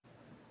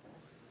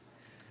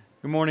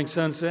Good morning,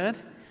 Sunset.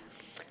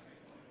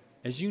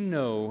 As you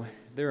know,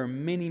 there are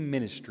many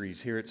ministries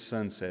here at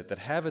Sunset that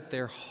have at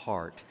their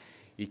heart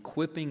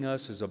equipping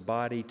us as a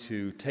body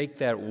to take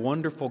that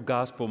wonderful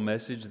gospel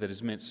message that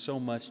has meant so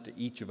much to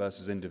each of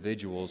us as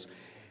individuals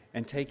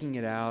and taking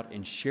it out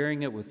and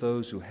sharing it with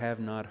those who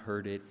have not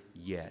heard it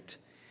yet.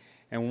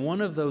 And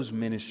one of those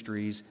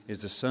ministries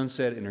is the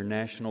Sunset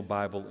International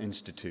Bible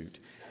Institute.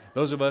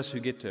 Those of us who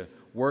get to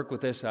work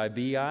with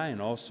SIBI and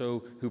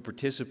also who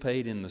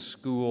participate in the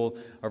school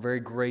are very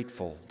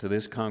grateful to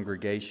this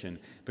congregation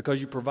because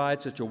you provide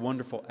such a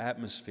wonderful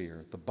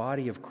atmosphere, the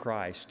body of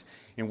Christ,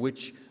 in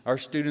which our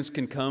students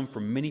can come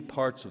from many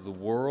parts of the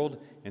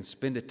world and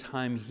spend a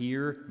time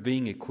here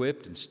being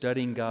equipped and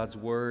studying God's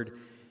Word,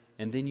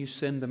 and then you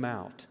send them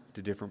out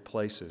to different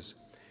places.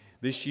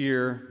 This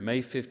year,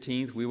 May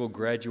 15th, we will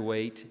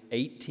graduate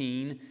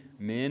 18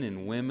 men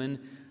and women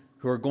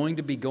who are going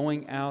to be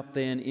going out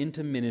then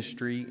into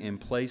ministry in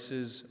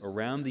places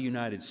around the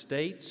United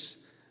States,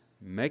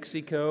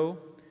 Mexico,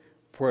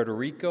 Puerto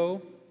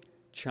Rico,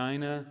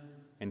 China,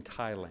 and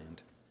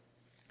Thailand.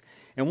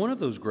 And one of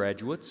those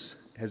graduates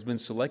has been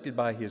selected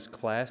by his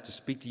class to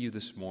speak to you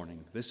this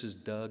morning. This is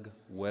Doug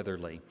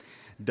Weatherly.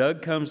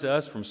 Doug comes to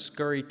us from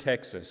Scurry,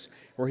 Texas,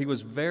 where he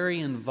was very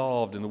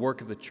involved in the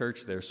work of the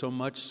church there, so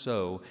much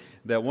so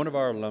that one of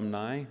our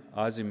alumni,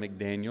 Ozzie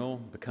McDaniel,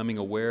 becoming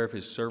aware of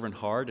his servant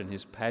heart and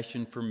his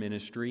passion for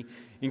ministry,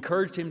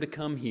 encouraged him to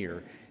come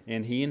here.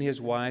 And he and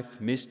his wife,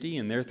 Misty,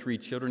 and their 3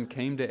 children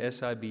came to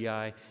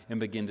SIBI and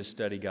began to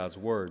study God's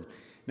Word.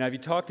 Now, if you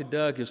talk to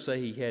Doug, he'll say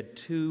he had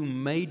 2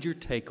 major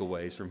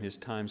takeaways from his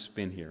time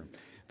spent here.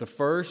 The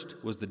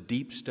first was the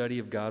deep study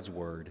of God's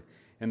Word,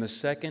 and the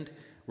second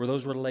were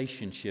those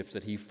relationships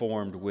that he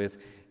formed with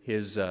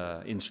his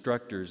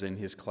instructors and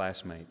his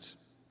classmates.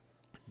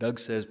 Doug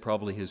says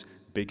probably his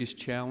biggest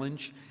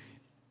challenge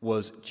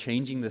was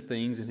changing the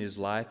things in his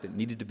life that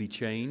needed to be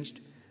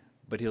changed,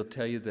 but he'll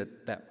tell you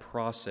that that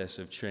process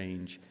of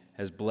change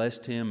has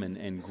blessed him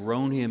and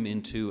grown him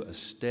into a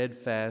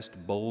steadfast,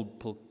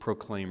 bold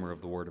proclaimer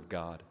of the Word of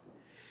God.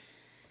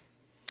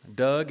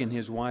 Doug and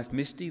his wife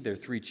Misty, their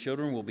 3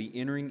 children, will be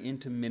entering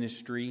into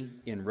ministry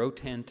in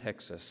Rotan,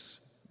 Texas,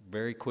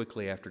 very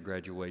quickly after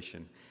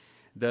graduation.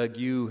 Doug,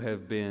 you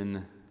have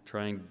been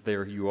trying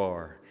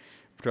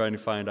to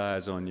find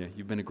eyes on you.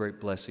 You've been a great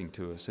blessing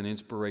to us, an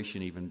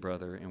inspiration even,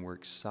 brother, and we're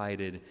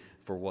excited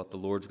for what the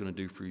Lord's going to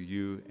do for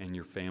you and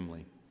your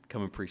family.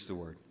 Come and preach the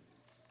Word.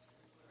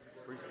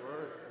 Preach the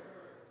Word.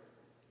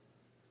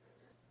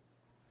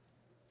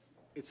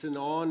 It's an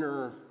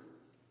honor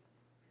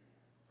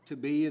to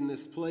be in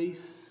this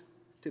place,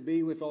 to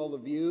be with all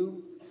of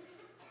you,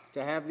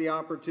 to have the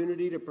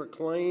opportunity to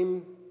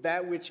proclaim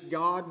that which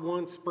God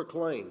once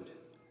proclaimed.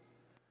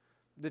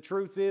 The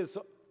truth is,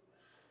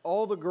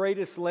 all the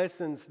greatest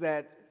lessons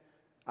that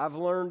I've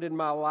learned in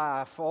my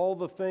life, all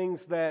the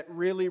things that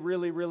really,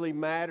 really, really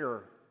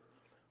matter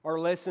are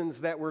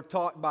lessons that were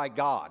taught by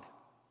God.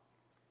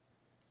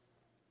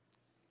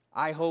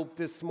 I hope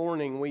this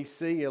morning we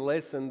see a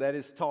lesson that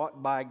is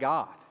taught by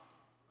God.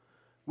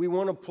 We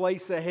want to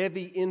place a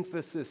heavy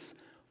emphasis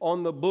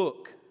on the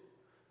book,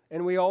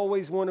 and we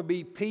always want to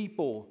be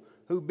people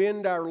who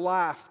bend our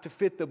life to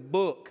fit the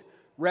book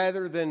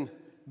rather than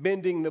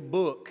bending the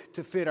book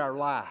to fit our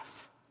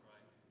life.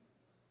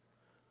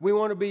 We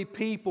want to be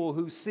people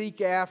who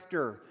seek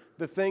after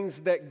the things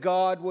that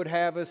God would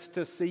have us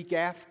to seek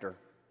after.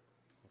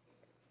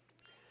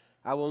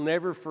 I will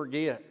never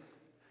forget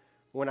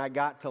when I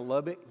got to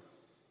Lubbock.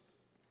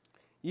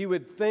 You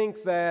would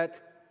think that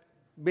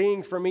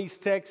being from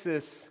East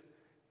Texas,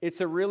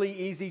 it's a really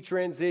easy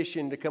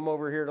transition to come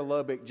over here to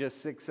Lubbock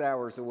just 6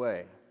 hours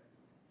away.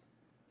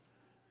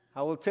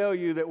 I will tell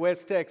you that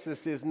West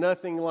Texas is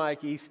nothing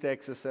like East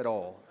Texas at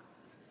all.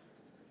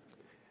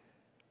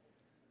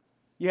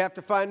 You have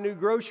to find new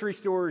grocery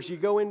stores, you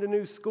go into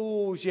new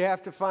schools, you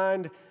have to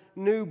find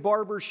new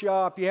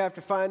barbershop, you have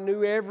to find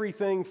new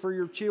everything for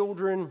your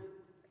children.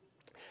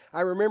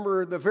 I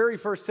remember the very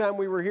first time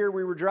we were here,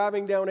 we were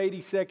driving down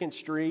 82nd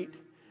Street,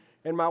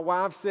 and my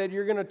wife said,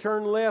 "You're going to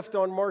turn left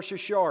on Marcia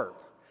Sharp."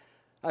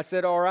 I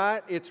said, "All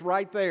right, it's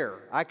right there."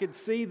 I could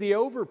see the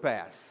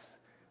overpass.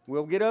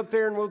 We'll get up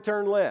there and we'll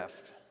turn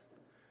left.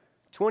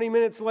 20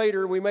 minutes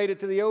later, we made it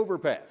to the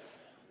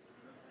overpass.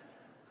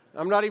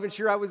 I'm not even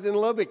sure I was in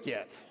Lubbock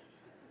yet.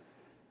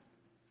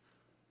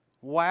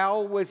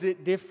 Wow, was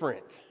it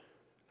different.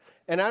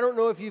 And I don't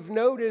know if you've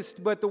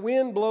noticed, but the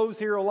wind blows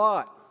here a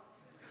lot.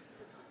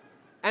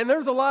 And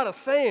there's a lot of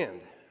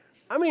sand.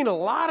 I mean, a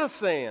lot of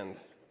sand.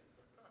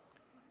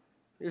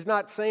 There's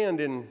not sand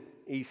in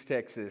East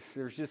Texas.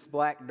 There's just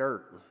black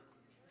dirt.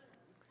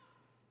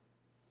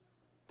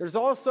 There's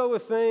also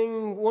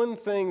one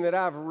thing that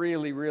I've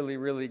really, really,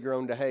 really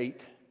grown to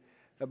hate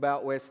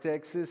about West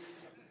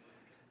Texas.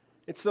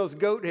 It's those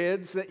goat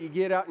heads that you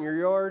get out in your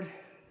yard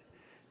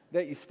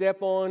that you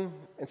step on,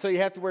 and so you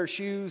have to wear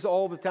shoes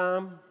all the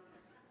time.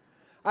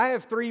 I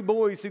have 3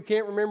 boys who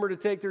can't remember to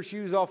take their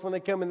shoes off when they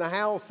come in the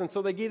house, and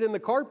so they get in the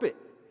carpet.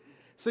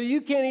 So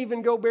you can't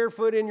even go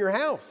barefoot in your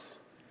house.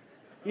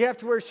 You have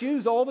to wear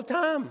shoes all the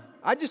time.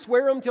 I just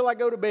wear them till I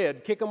go to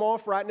bed, kick them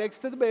off right next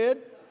to the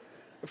bed.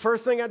 The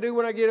first thing I do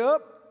when I get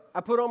up,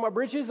 I put on my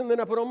breeches and then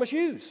I put on my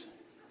shoes.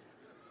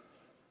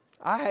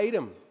 I hate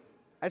them.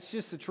 That's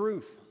just the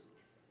truth.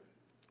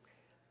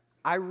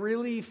 I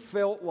really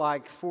felt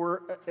like,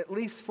 at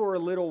least for a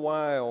little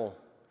while,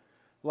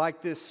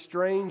 like this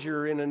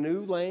stranger in a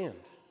new land.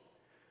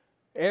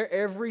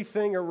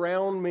 Everything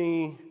around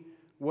me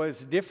was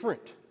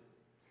different.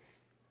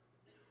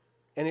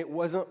 And it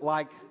wasn't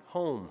like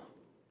home.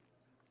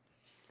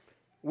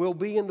 We'll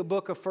be in the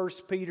book of 1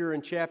 Peter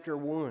in chapter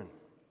 1.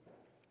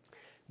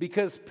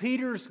 Because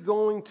Peter's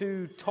going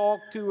to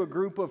talk to a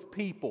group of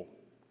people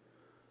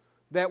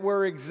that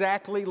were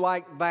exactly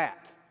like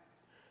that.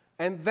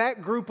 And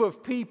that group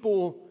of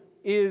people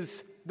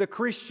is the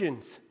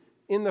Christians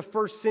in the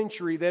first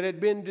century that had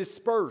been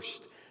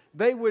dispersed.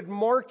 They would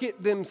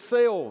market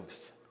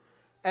themselves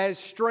as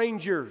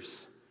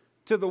strangers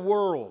to the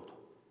world.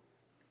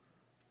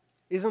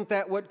 Isn't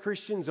that what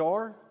Christians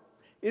are?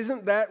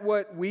 Isn't that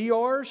what we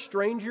are,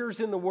 strangers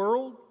in the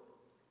world?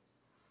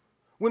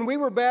 When we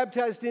were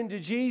baptized into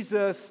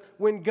Jesus,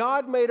 when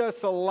God made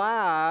us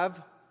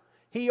alive,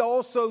 He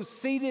also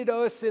seated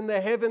us in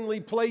the heavenly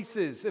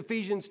places,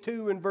 Ephesians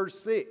 2 and verse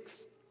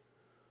 6.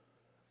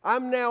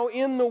 I'm now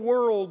in the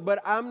world, but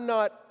I'm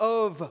not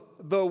of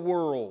the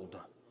world.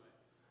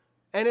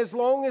 And as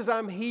long as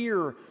I'm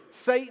here,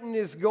 Satan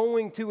is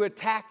going to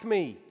attack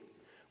me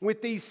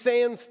with these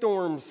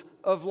sandstorms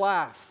of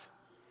life.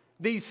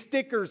 These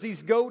stickers,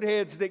 these goat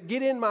heads that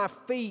get in my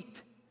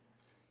feet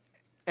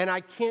and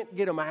I can't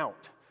get them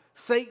out.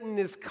 Satan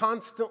is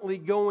constantly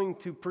going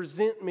to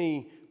present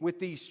me with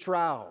these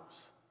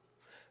trials.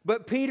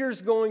 But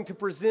Peter's going to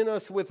present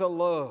us with a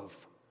love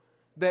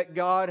that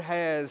God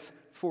has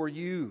for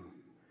you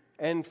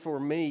and for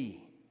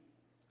me.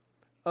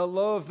 A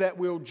love that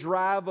will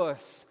drive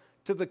us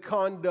to the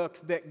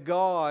conduct that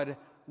God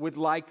would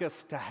like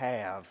us to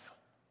have.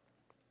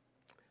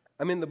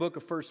 I'm in the book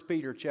of 1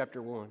 Peter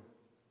chapter 1. It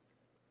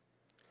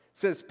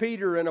says,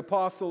 Peter, an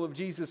apostle of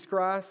Jesus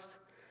Christ,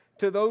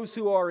 to those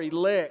who are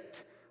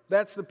elect,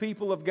 that's the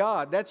people of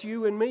God, that's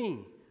you and me,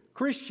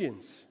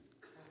 Christians,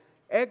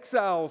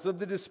 exiles of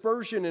the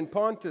dispersion in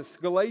Pontus,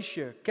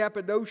 Galatia,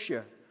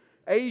 Cappadocia,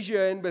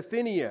 Asia, and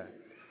Bithynia,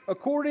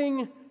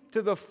 according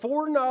to the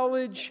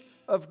foreknowledge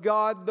of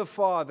God the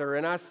Father.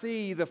 And I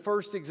see the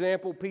first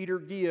example Peter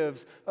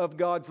gives of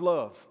God's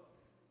love.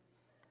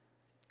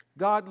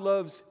 God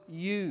loves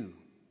you.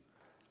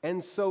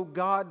 And so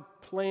God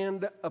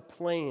planned a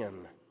plan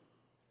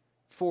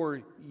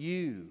for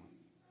you.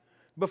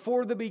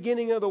 Before the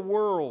beginning of the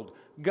world,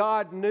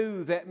 God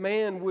knew that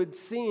man would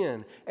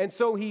sin. And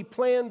so He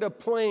planned a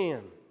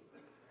plan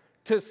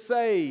to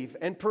save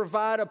and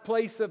provide a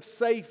place of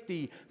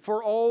safety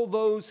for all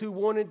those who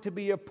wanted to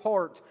be a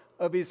part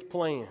of His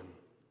plan.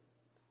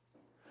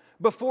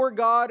 Before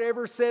God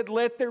ever said,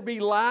 "Let there be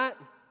light,"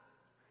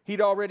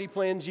 He'd already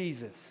planned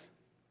Jesus.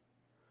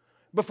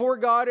 Before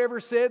God ever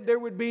said there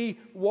would be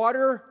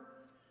water,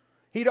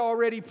 He'd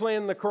already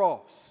planned the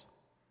cross.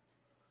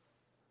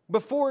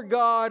 Before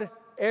God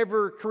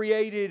ever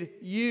created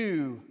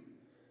you,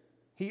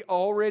 He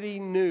already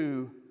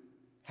knew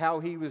how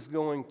He was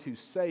going to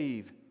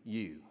save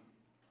you.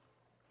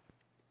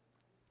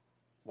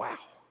 Wow.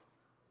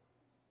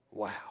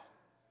 Wow.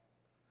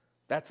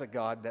 That's a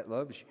God that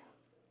loves you.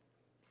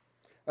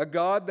 A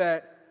God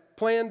that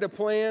planned a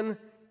plan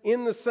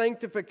in the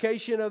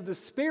sanctification of the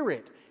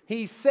Spirit.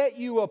 He set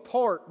you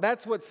apart.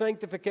 That's what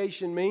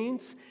sanctification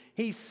means.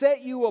 He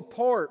set you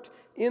apart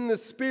in the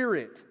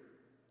Spirit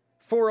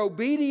for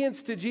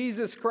obedience to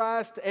Jesus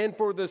Christ and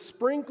for the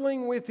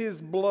sprinkling with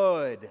His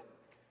blood.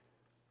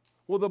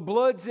 Well, the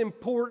blood's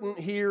important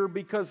here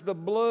because the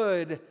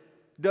blood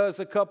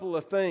does a couple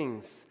of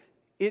things.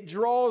 It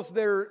draws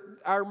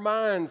our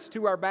minds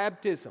to our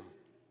baptism.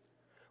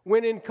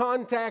 When in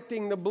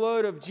contacting the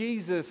blood of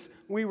Jesus,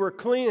 we were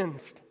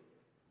cleansed,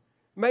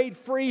 made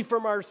free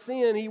from our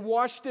sin. He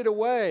washed it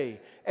away,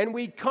 and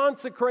we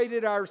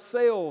consecrated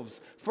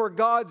ourselves for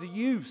God's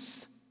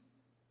use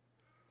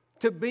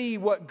to be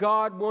what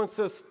God wants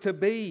us to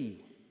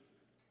be.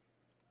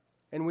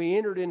 And we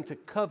entered into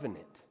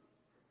covenant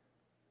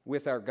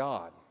with our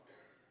God.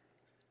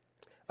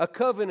 A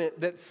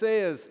covenant that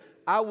says,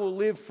 "I will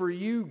live for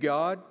you,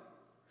 God."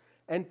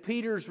 And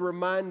Peter's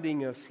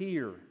reminding us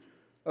here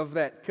of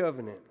that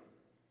covenant.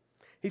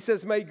 He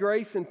says, "May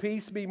grace and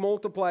peace be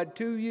multiplied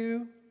to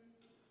you.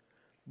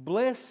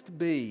 Blessed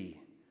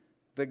be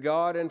the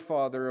God and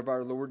Father of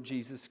our Lord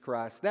Jesus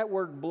Christ." That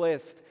word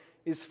blessed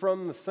is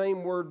from the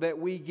same word that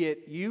we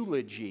get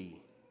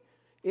eulogy.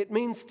 It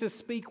means to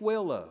speak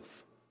well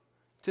of.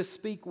 To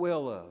speak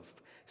well of.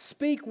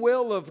 Speak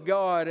well of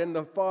God and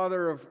the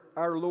Father of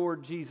our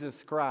Lord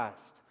Jesus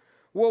Christ.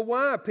 Well,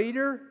 why,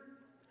 Peter?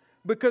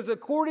 Because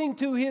according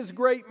to His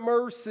great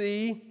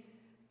mercy,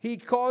 He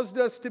caused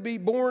us to be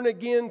born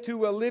again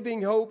to a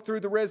living hope through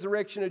the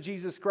resurrection of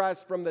Jesus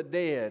Christ from the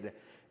dead.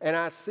 And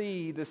I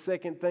see the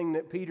second thing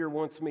that Peter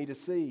wants me to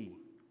see.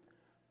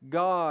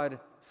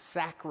 God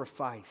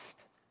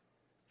sacrificed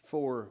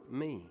for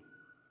me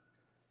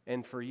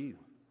and for you,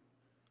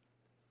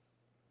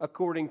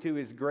 according to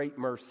His great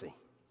mercy.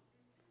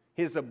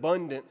 His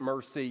abundant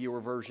mercy, your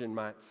version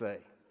might say.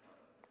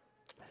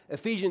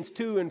 Ephesians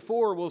 2 and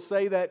 4 will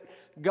say that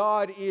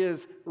God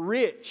is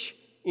rich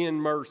in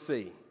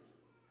mercy.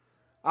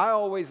 I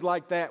always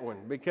like that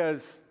one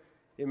because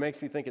it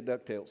makes me think of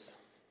DuckTales.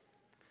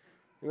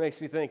 It makes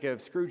me think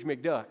of Scrooge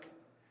McDuck,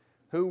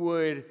 who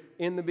would,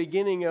 in the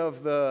beginning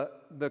of the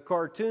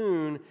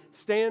cartoon,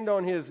 stand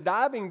on his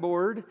diving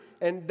board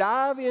and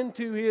dive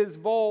into his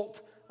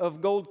vault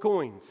of gold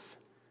coins.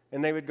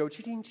 And they would go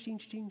ching, ching,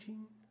 ching,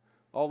 ching,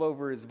 all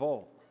over his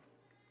vault.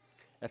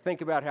 I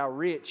think about how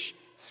rich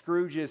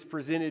Scrooge is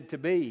presented to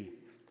be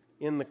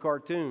in the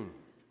cartoon.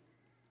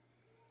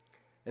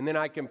 And then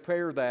I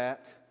compare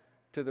that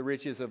to the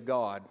riches of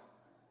God.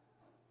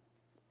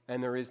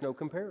 And there is no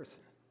comparison.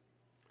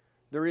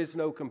 There is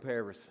no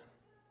comparison.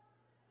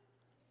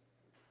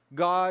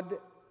 God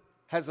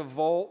has a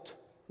vault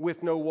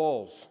with no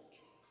walls.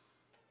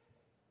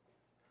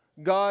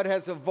 God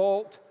has a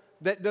vault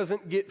that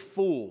doesn't get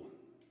full.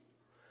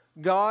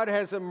 God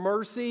has a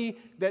mercy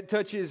that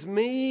touches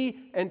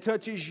me and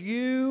touches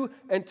you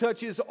and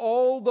touches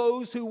all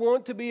those who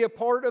want to be a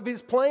part of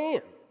His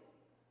plan.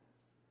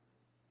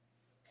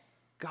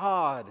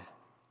 God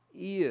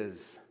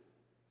is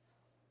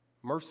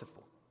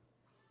merciful.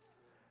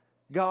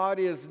 God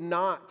is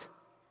not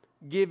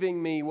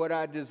giving me what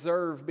I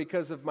deserve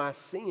because of my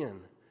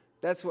sin.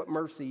 That's what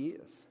mercy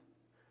is.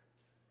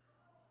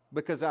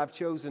 Because I've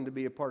chosen to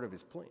be a part of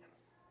His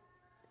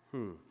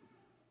plan.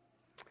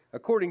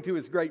 According to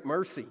His great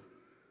mercy,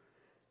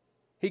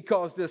 He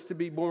caused us to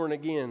be born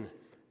again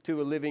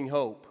to a living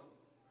hope.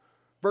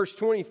 Verse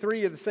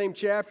 23 of the same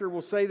chapter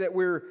will say that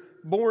we're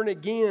born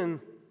again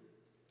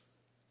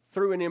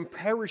through an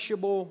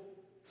imperishable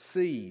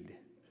seed.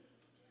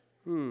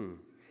 It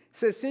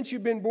says, since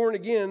you've been born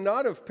again,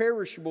 not of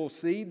perishable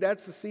seed,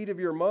 that's the seed of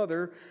your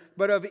mother,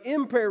 but of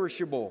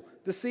imperishable,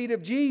 the seed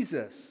of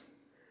Jesus,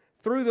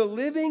 through the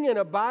living and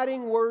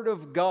abiding Word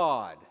of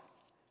God.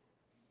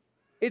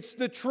 It's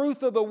the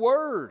truth of the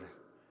Word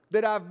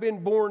that I've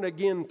been born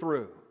again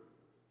through.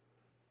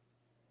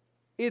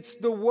 It's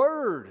the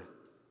Word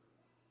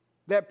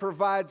that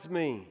provides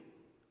me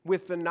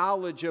with the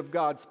knowledge of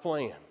God's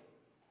plan.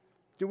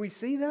 Do we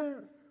see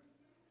that?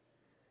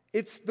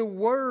 It's the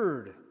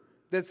Word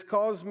that's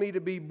caused me to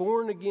be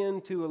born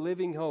again to a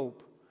living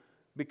hope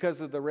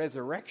because of the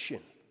resurrection.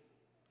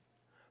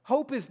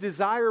 Hope is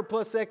desire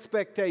plus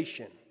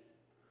expectation.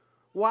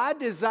 Well, I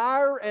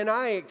desire and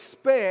I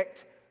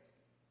expect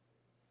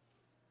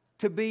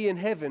to be in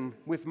heaven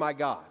with my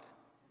God.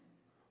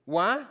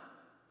 Why?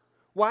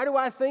 Why do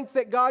I think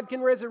that God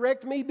can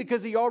resurrect me?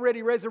 Because He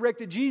already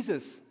resurrected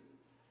Jesus.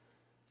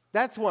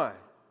 That's why.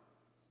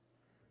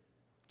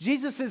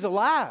 Jesus is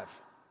alive.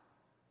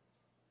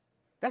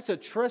 That's a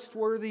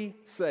trustworthy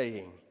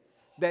saying,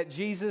 that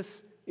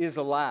Jesus is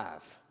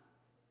alive.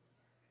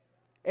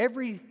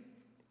 Everything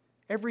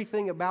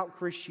about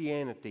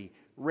Christianity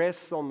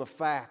rests on the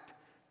fact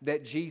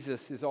that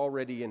Jesus is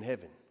already in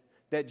heaven,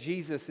 that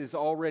Jesus is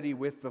already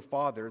with the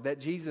Father, that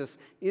Jesus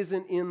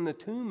isn't in the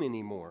tomb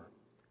anymore.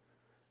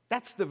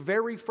 That's the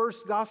very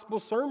first gospel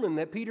sermon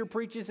that Peter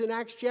preaches in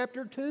Acts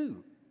chapter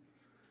 2.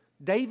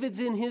 David's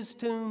in his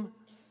tomb,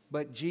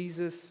 but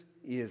Jesus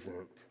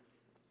isn't.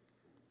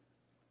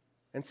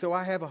 And so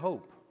I have a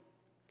hope.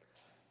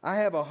 I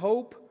have a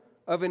hope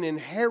of an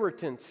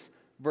inheritance,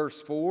 verse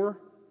 4,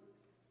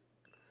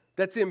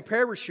 that's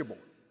imperishable,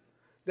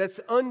 that's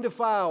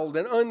undefiled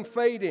and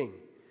unfading,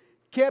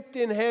 kept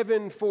in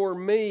heaven for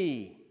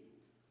me.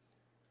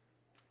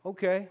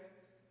 Okay.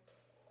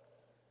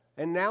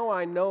 And now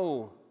I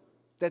know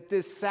that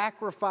this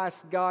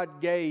sacrifice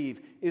God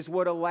gave is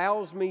what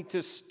allows me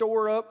to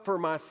store up for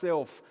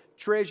myself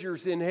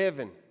treasures in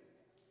heaven,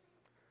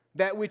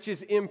 that which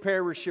is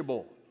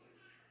imperishable.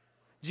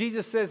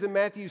 Jesus says in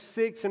Matthew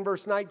 6 and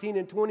verse 19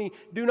 and 20,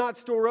 do not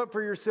store up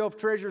for yourself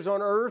treasures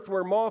on earth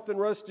where moth and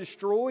rust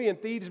destroy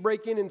and thieves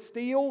break in and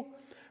steal,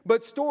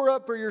 but store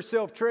up for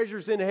yourself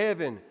treasures in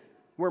heaven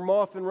where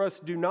moth and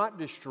rust do not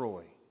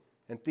destroy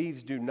and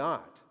thieves do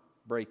not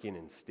break in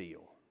and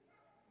steal.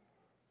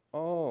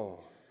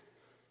 Oh,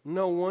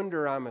 no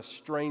wonder I'm a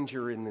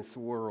stranger in this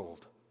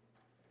world.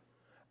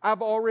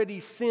 I've already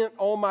sent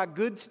all my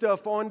good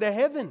stuff on to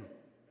heaven.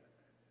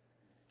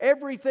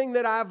 Everything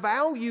that I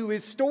value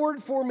is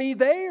stored for me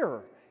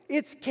there.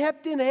 It's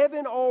kept in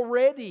heaven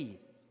already.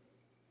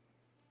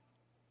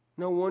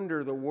 No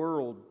wonder the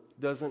world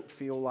doesn't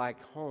feel like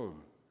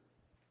home.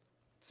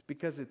 It's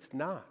because it's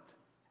not.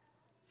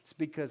 It's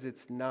because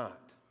it's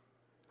not.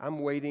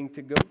 I'm waiting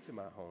to go to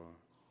my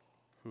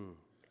home.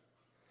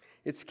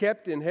 It's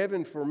kept in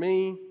heaven for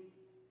me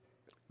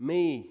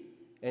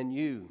and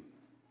you,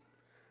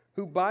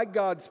 who by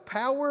God's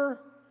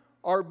power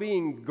are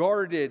being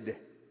guarded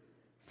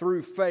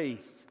through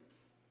faith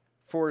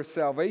for a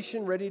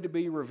salvation ready to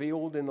be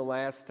revealed in the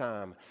last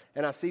time.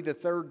 And I see the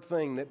third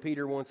thing that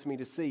Peter wants me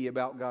to see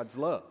about God's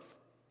love.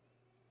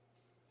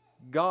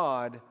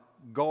 God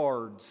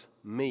guards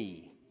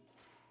me.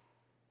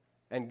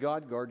 And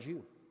God guards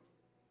you.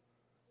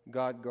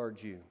 God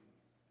guards you.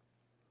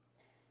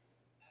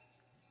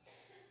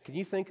 Can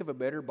you think of a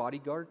better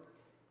bodyguard?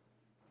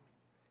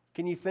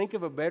 Can you think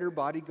of a better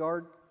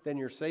bodyguard than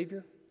your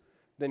Savior?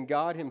 Than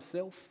God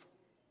Himself?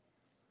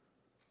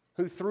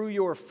 Who through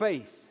your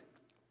faith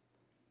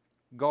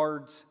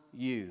guards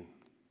you.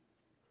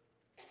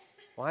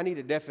 Well, I need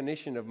a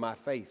definition of my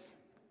faith.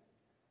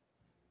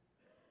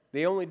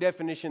 The only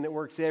definition that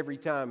works every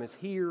time is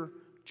hear,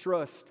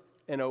 trust,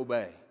 and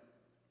obey.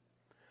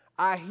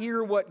 I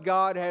hear what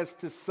God has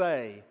to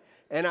say,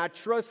 and I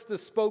trust the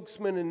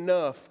spokesman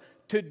enough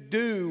to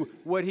do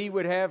what He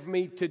would have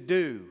me to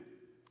do.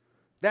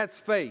 That's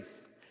faith.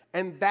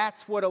 And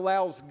that's what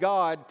allows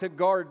God to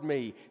guard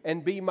me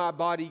and be my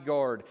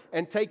bodyguard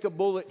and take a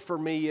bullet for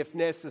me if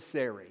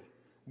necessary.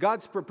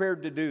 God's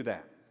prepared to do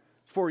that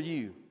for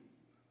you.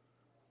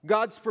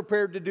 God's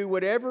prepared to do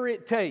whatever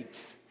it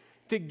takes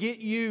to get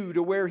you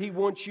to where He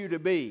wants you to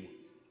be.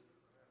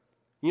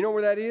 You know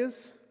where that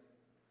is?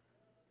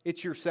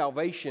 It's your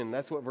salvation.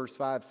 That's what verse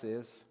 5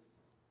 says.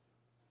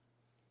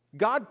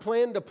 God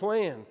planned a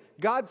plan.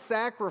 God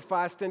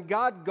sacrificed, and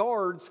God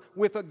guards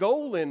with a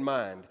goal in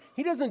mind.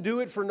 He doesn't do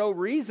it for no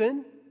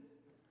reason.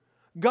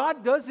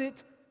 God does it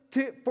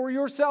for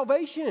your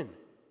salvation.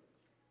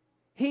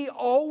 He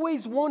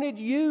always wanted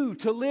you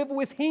to live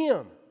with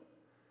Him.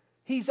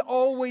 He's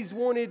always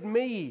wanted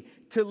me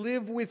to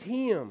live with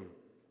Him.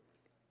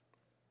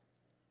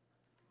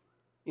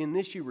 In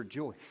this you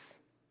rejoice.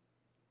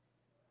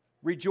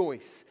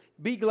 Rejoice.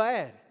 Be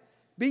glad.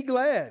 Be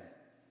glad.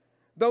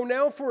 Though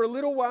now for a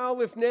little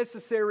while, if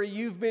necessary,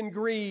 you've been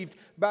grieved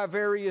by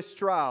various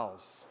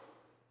trials.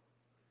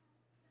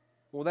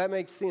 Well, that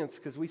makes sense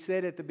because we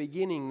said at the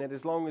beginning that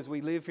as long as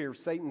we live here,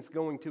 Satan's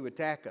going to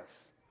attack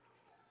us.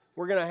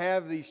 We're going to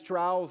have these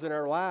trials in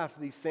our life,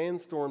 these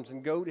sandstorms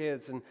and goat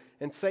heads,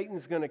 and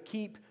Satan's going to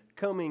keep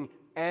coming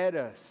at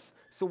us.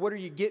 So what are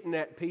you getting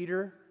at,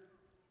 Peter?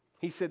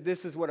 He said,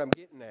 this is what I'm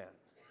getting at.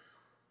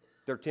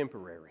 They're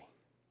temporary.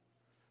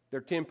 They're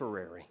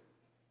temporary.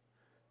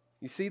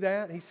 You see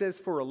that? He says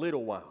for a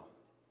little while.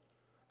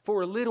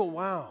 For a little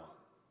while.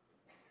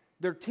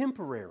 They're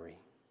temporary.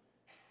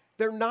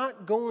 They're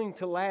not going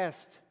to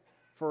last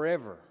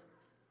forever.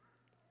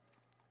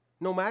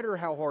 No matter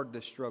how hard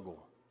the struggle.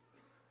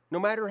 No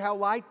matter how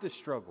light the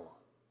struggle.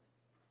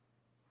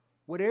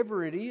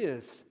 Whatever it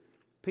is,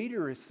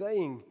 Peter is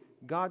saying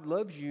God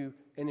loves you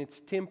and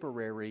it's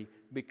temporary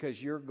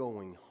because you're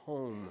going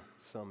home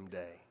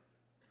someday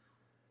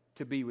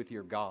to be with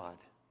your God.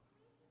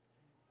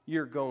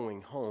 You're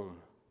going home.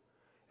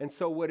 And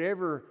so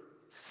whatever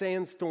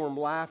sandstorm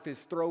life is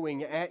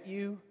throwing at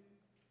you,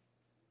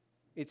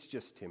 it's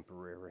just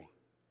temporary.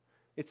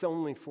 It's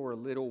only for a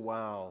little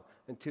while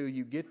until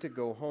you get to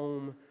go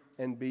home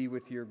and be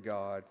with your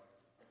God.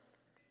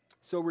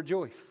 So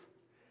rejoice.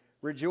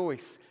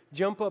 Rejoice.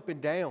 Jump up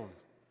and down.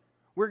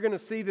 We're going to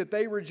see that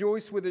they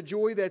rejoice with a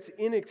joy that's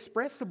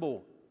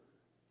inexpressible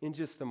in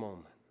just a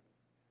moment.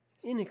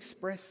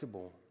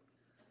 Inexpressible.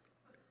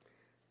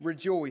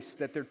 Rejoice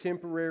that they're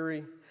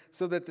temporary,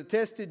 so that the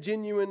tested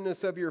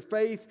genuineness of your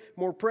faith,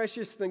 more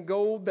precious than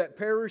gold that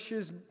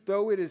perishes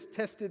though it is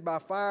tested by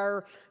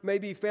fire, may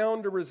be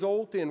found to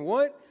result in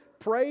what?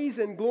 Praise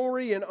and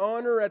glory and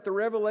honor at the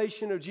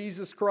revelation of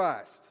Jesus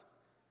Christ.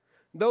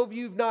 Though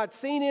you've not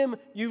seen Him,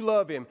 you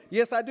love Him.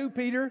 Yes, I do,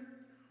 Peter.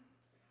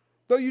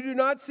 Though you do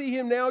not see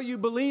Him now, you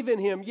believe in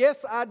Him.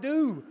 Yes, I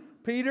do,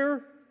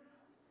 Peter.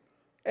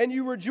 And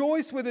you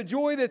rejoice with a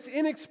joy that's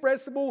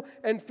inexpressible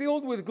and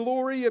filled with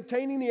glory,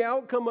 obtaining the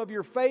outcome of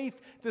your faith,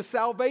 the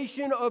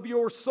salvation of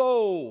your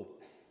soul.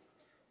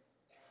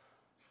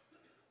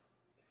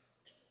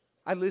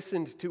 I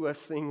listened to us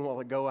sing a while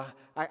ago.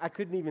 I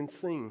couldn't even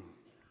sing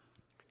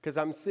because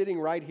I'm sitting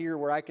right here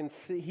where I can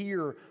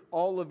hear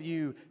all of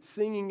you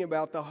singing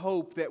about the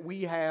hope that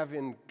we have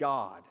in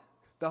God,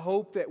 the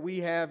hope that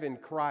we have in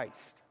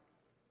Christ.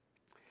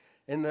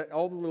 And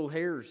all the little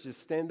hairs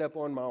just stand up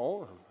on my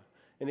arm.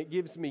 And it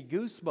gives me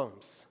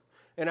goosebumps.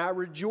 And I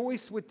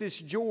rejoice with this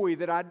joy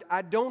that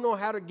I don't know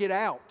how to get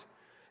out.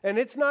 And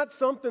it's not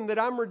something that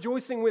I'm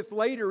rejoicing with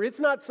later. It's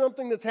not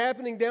something that's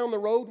happening down the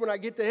road when I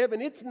get to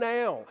heaven. It's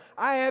now.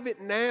 I have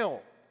it now.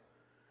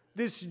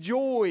 This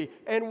joy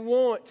and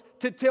want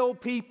to tell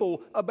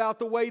people about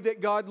the way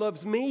that God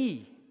loves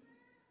me.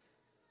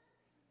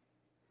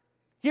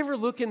 You ever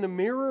look in the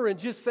mirror and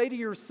just say to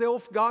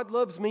yourself, God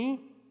loves me?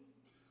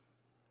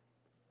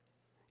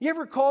 You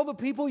ever call the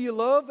people you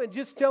love and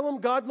just tell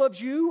them God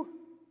loves you?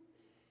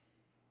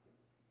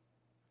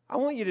 I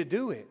want you to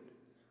do it.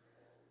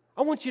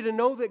 I want you to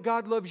know that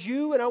God loves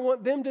you, and I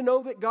want them to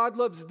know that God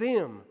loves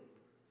them.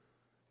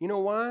 You know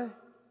why?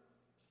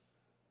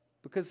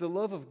 Because the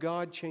love of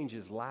God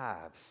changes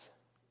lives.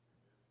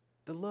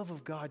 The love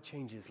of God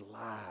changes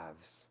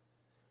lives.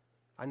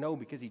 I know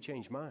because He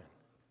changed mine.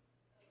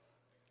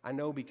 I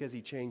know because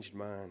He changed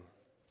mine.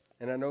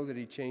 And I know that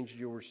He changed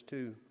yours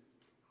too.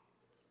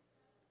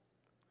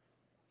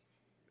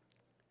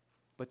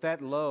 But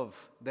that love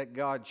that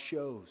God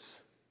shows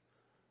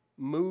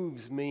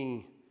moves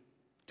me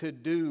to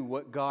do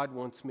what God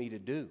wants me to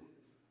do.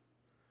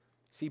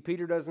 See,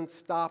 Peter doesn't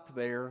stop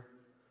there.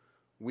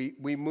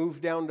 We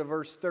move down to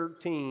verse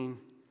 13,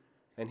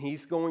 and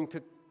he's going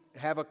to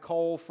have a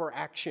call for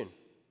action,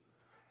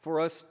 for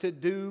us to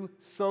do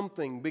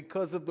something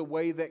because of the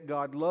way that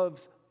God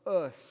loves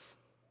us,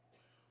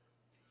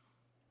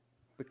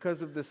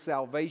 because of the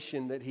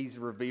salvation that He's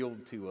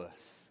revealed to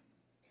us.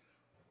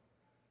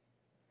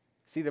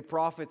 See, the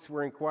prophets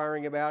were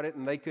inquiring about it,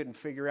 and they couldn't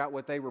figure out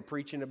what they were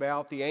preaching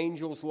about. The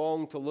angels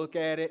longed to look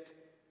at it.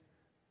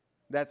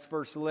 That's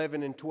verse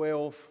 11 and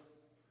 12.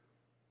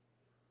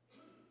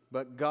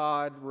 But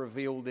God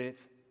revealed it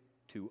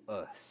to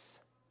us,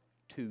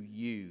 to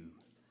you.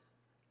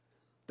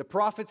 The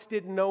prophets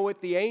didn't know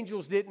it. The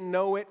angels didn't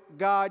know it.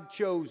 God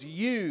chose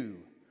you.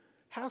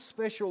 How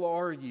special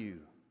are you?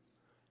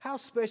 How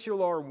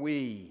special are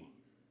we?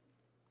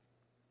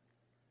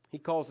 He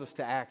calls us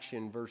to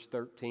action, verse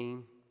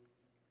 13.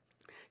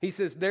 He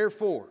says,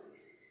 therefore,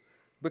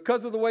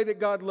 because of the way that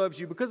God loves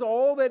you, because of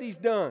all that He's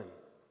done,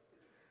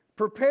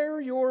 prepare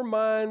your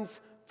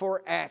minds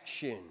for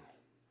action.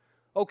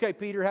 Okay,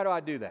 Peter, how do I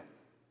do that?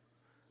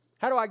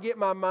 How do I get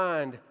my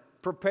mind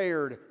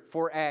prepared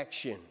for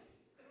action?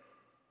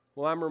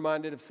 Well, I'm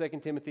reminded of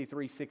 2 Timothy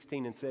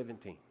 3:16 and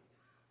 17. It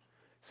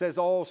says,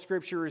 all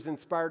Scripture is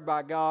inspired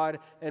by God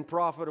and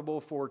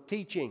profitable for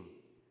teaching,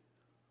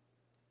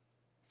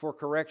 for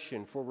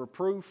correction, for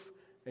reproof,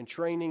 and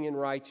training in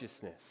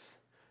righteousness,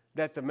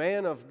 that the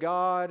man of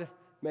God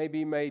may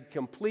be made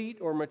complete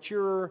or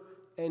mature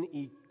and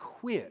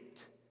equipped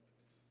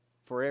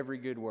for every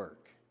good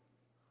work.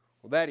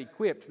 Well, that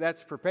equipped,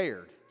 that's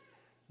prepared.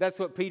 That's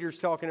what Peter's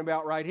talking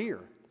about right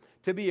here.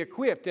 To be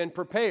equipped and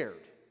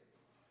prepared.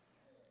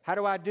 How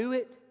do I do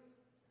it?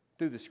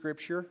 Through the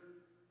Scripture.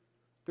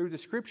 Through the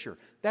Scripture.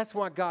 That's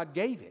why God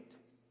gave it.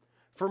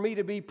 For me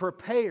to be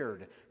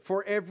prepared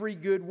for every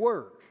good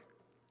work.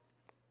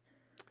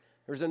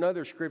 There's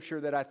another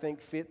Scripture that I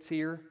think fits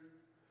here.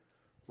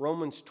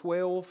 Romans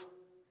 12,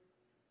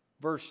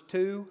 verse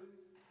 2.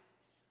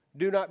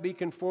 Do not be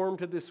conformed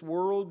to this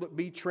world, but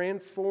be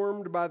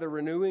transformed by the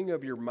renewing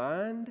of your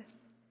mind,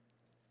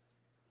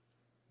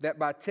 that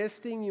by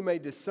testing you may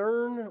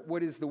discern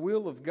what is the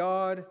will of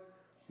God,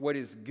 what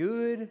is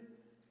good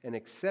and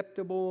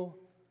acceptable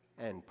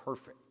and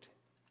perfect.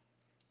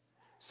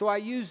 So I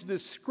use the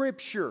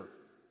Scripture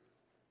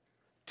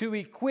to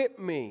equip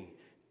me,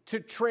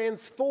 to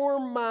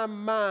transform my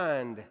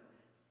mind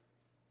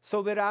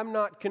so that I'm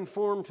not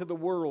conformed to the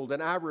world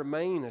and I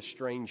remain a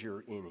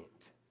stranger in it.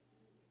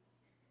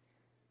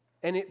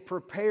 And it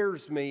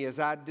prepares me as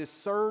I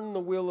discern the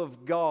will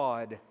of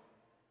God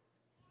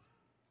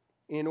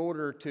in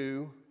order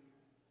to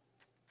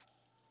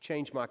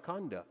change my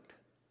conduct.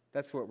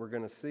 That's what we're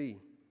going to see.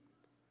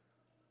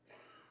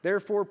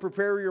 Therefore,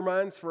 prepare your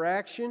minds for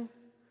action,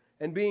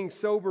 and being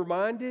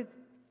sober-minded,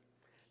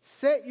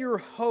 set your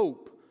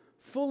hope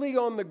fully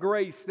on the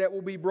grace that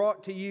will be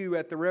brought to you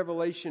at the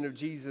revelation of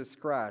Jesus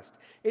Christ.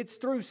 It's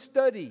through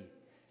study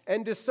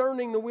and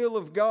discerning the will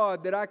of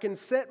God that I can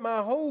set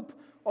my hope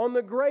on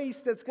the grace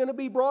that's going to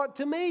be brought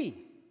to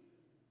me.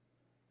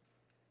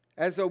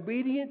 As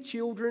obedient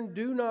children,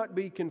 do not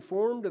be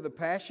conformed to the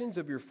passions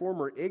of your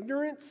former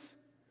ignorance,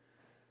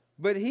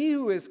 but He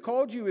who has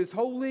called you is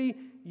holy.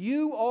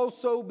 You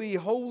also be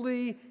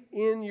holy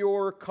in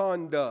your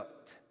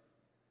conduct,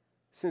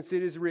 since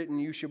it is written,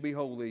 you shall be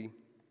holy,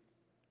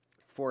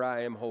 for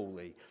I am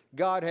holy.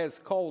 God has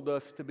called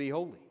us to be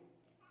holy.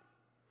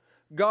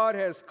 God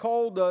has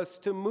called us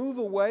to move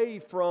away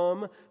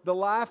from the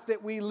life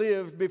that we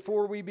lived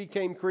before we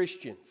became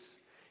Christians.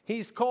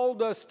 He's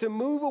called us to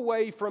move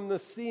away from the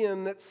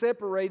sin that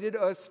separated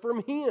us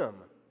from Him.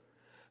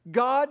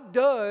 God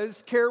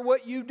does care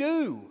what you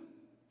do.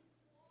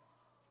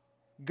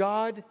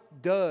 God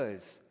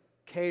does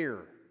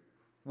care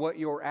what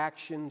your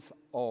actions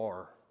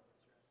are.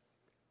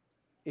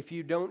 If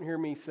you don't hear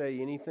me say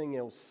anything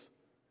else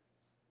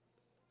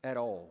at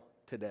all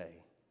today,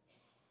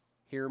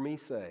 hear me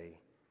say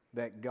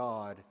that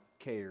God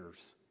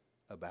cares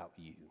about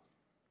you.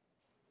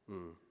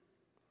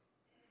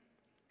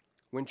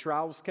 When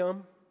trials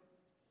come,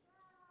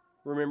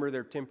 remember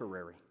they're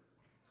temporary.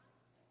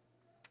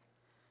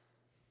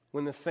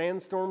 When the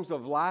sandstorms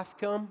of life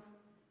come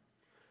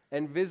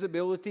and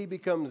visibility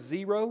becomes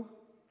zero,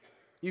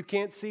 you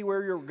can't see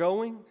where you're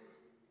going,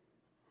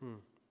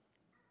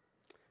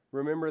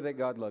 remember that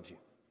God loves you.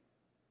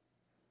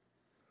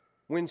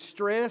 When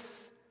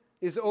stress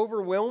is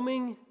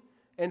overwhelming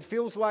and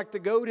feels like the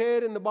goat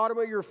head in the bottom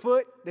of your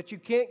foot that you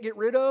can't get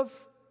rid of,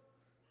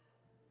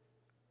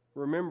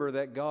 remember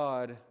that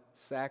God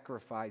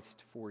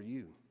sacrificed for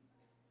you.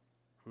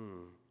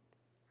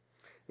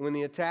 When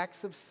the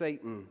attacks of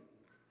Satan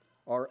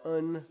are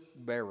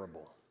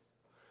unbearable,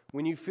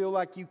 when you feel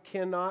like you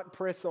cannot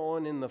press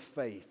on in the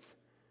faith,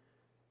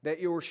 that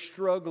you're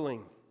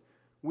struggling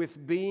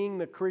with being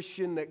the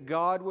Christian that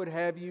God would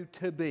have you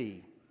to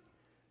be,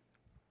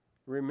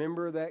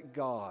 remember that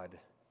God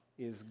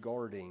is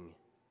guarding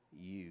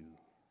you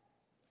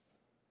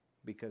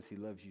because He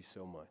loves you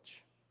so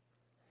much.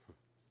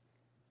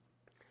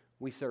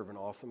 We serve an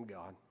awesome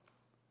God,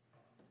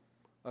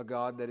 a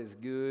God that is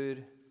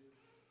good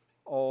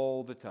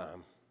all the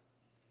time.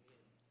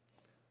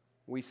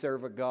 We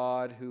serve a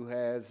God who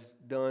has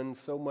done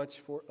so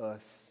much for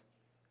us,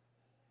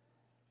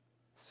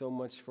 so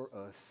much for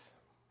us.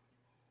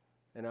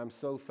 And I'm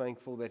so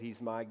thankful that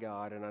He's my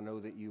God, and I know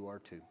that you are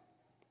too.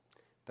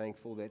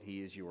 Thankful that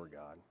He is your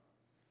God.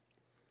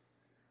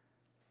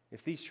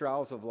 If these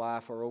trials of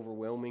life are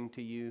overwhelming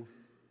to you,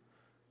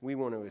 we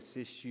want to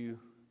assist you.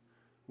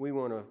 We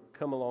want to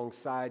come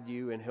alongside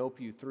you and help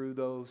you through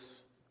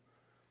those.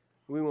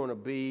 We want to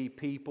be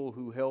people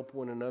who help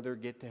one another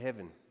get to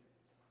heaven.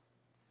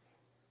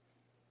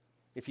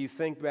 If you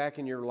think back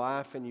in your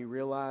life and you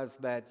realize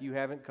that you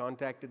haven't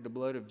contacted the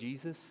blood of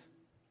Jesus,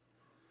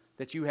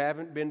 that you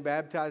haven't been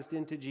baptized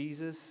into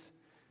Jesus,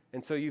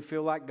 and so you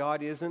feel like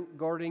God isn't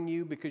guarding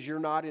you because you're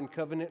not in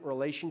covenant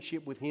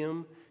relationship with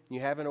Him, and you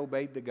haven't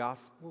obeyed the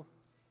gospel,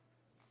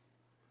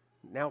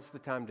 now's the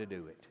time to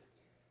do it.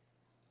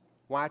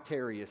 Why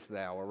tarriest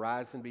thou?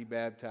 Arise and be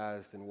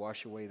baptized and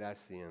wash away thy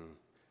sin,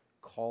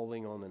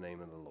 calling on the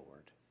name of the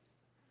Lord.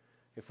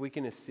 If we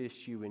can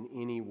assist you in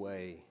any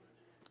way,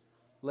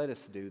 let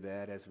us do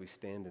that as we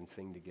stand and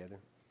sing together.